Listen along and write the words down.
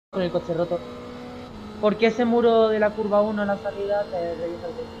con el coche roto. Porque ese muro de la curva 1 en la salida te revienta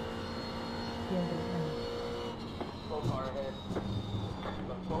el coche. Siempre.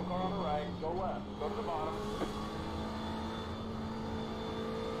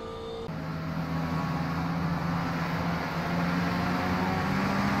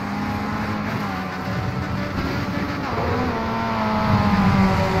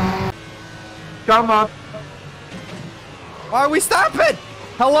 Come on. Why are we stopping?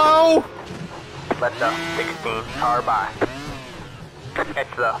 Hello? Let the 16 car by.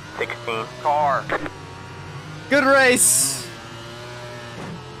 It's the 16 car. Good race.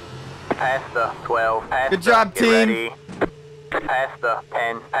 Pass the 12. Pass Good the, job, get team. ready. Pass the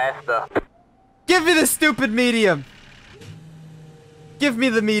 10. Pass the. Give me the stupid medium. Give me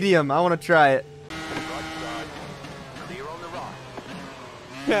the medium. I want to try it. Clear on the right.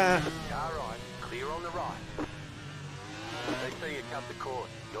 Yeah. Alright, clear on the right. They say you cut the cord.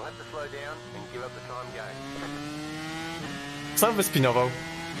 You'll have to slow down and give up the time game. Sam wyspinował.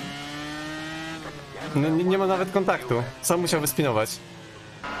 Nie ma nawet kontaktu. Sam musiał wyspinować.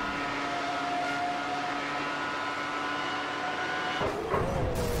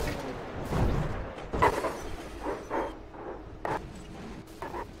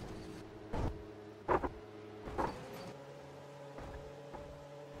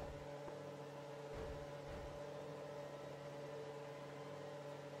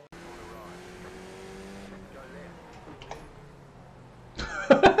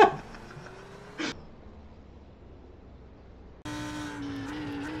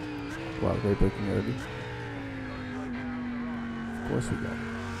 Wow, they're breaking early. Of course we got it.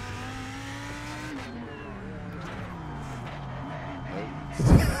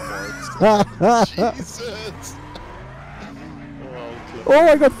 Jesus! Oh,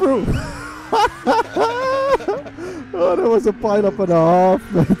 I got through! Oh, there was a pile up and a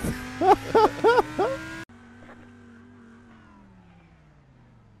half, mate.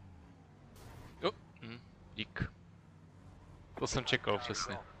 Ik. To jsem čekal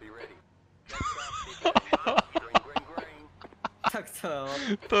přesně. Tak to.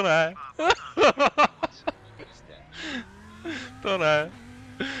 To ne. To ne.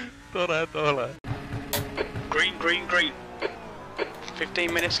 To ne tohle. Green, green, green.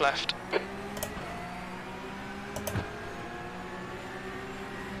 15 minutes left.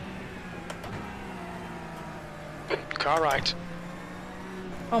 Car right.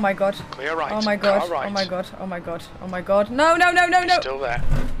 Oh my god. Clear right. Oh my god. Car right. Oh my god. Oh my god. Oh my god. No, no, no, no, no. Still there.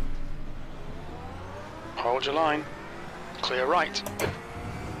 Hold your line. Clear right.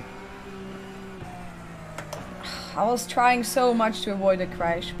 I was trying so much to avoid a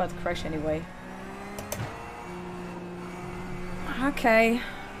crash, but crash anyway. Okay.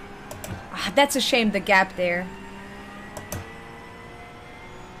 Ah, that's a shame, the gap there.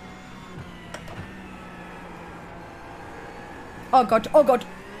 Oh god, oh god.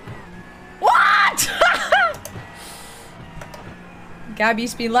 What?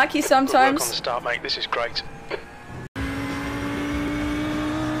 Gabby's been lucky Good work on sometimes. the start, mate. This is great.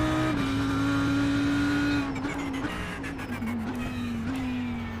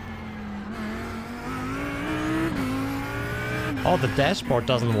 Oh, the dashboard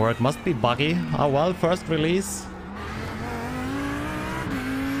doesn't work. Must be buggy. Oh well, first release.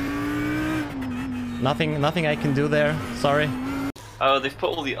 Nothing I can do there. Sorry. Oh, they've put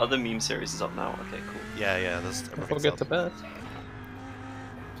all the other meme series up now. Okay, cool. Yeah, there's Don't forget the bed.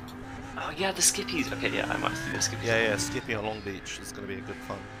 Oh yeah, the Skippies. Okay, yeah, I might do the Skippies. Yeah, Skippy on Long Beach. It's gonna be a good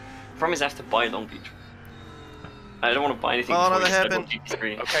fun. Problem is I have to buy Long Beach. I don't want to buy anything Oh, before no, you the start hairpin.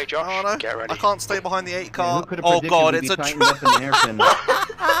 on GT3. Okay, Josh, Oh no, get ready. I can't stay behind the 8 car. Yeah, oh god, it's a trap!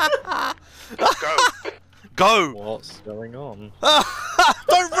 Go. Go! What's going on?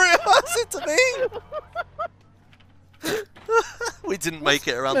 Don't realize it to me! We didn't make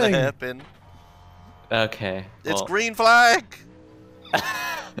it around the hairpin. Okay. It's green flag!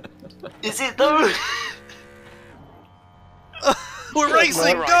 Is it though? We're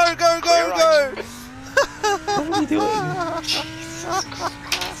racing! Right. Go! What are you doing?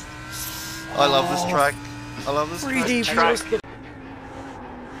 I love this track. I love this 3D track.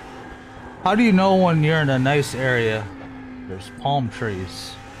 How do you know when you're in a nice area? There's palm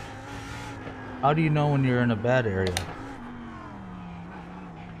trees. How do you know when you're in a bad area?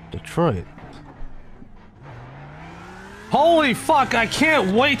 Detroit. Holy fuck, I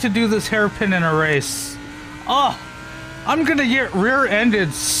can't wait to do this hairpin in a race. Oh, I'm gonna get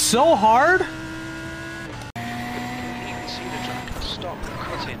rear-ended so hard. Stop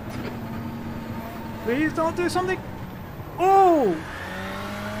cutting. Please don't do something. Oh!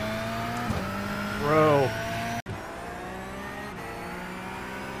 Bro.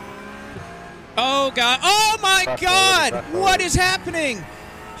 Oh god. Oh my god! What is happening?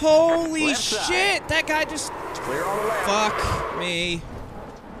 Holy shit! That guy just... Fuck me.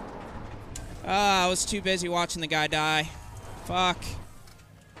 I was too busy watching the guy die. Fuck.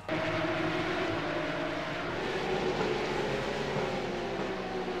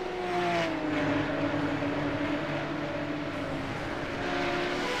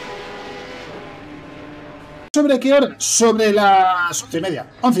 ¿Sobre qué hora? Sobre las 11:30,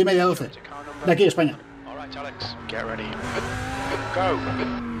 11:30, 12. De aquí, España. Alright, Alex, get ready. Go!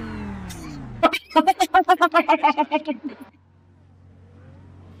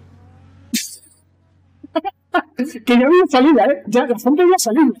 Que ya había salida, ¿eh? Ya, la gente ya ha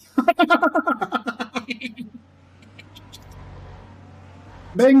salido.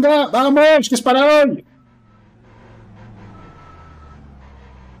 Venga, vamos, que es para hoy.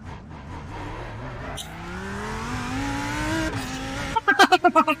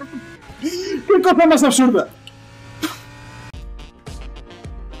 ¡Qué cosa más absurda!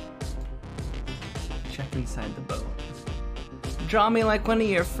 Check inside the boat. Draw me like one of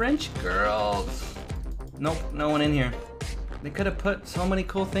your French girls. Nope, no one in here. They could have put so many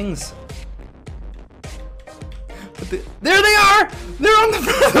cool things. But there they are! They're on the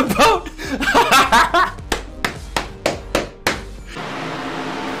front of the boat!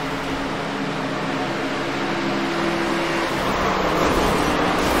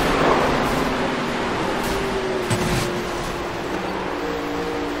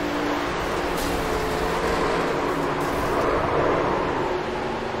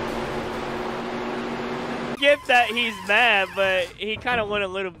 Get that he's mad, but he kind of went a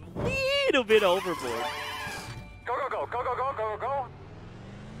little bit overboard. Go, go, go, go, go, go, go, go.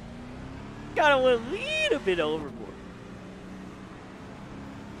 Kind of went a little bit overboard.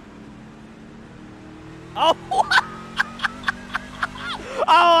 Oh, oh,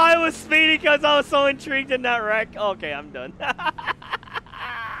 I was speeding because I was so intrigued in that wreck. Okay, I'm done.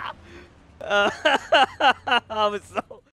 I was so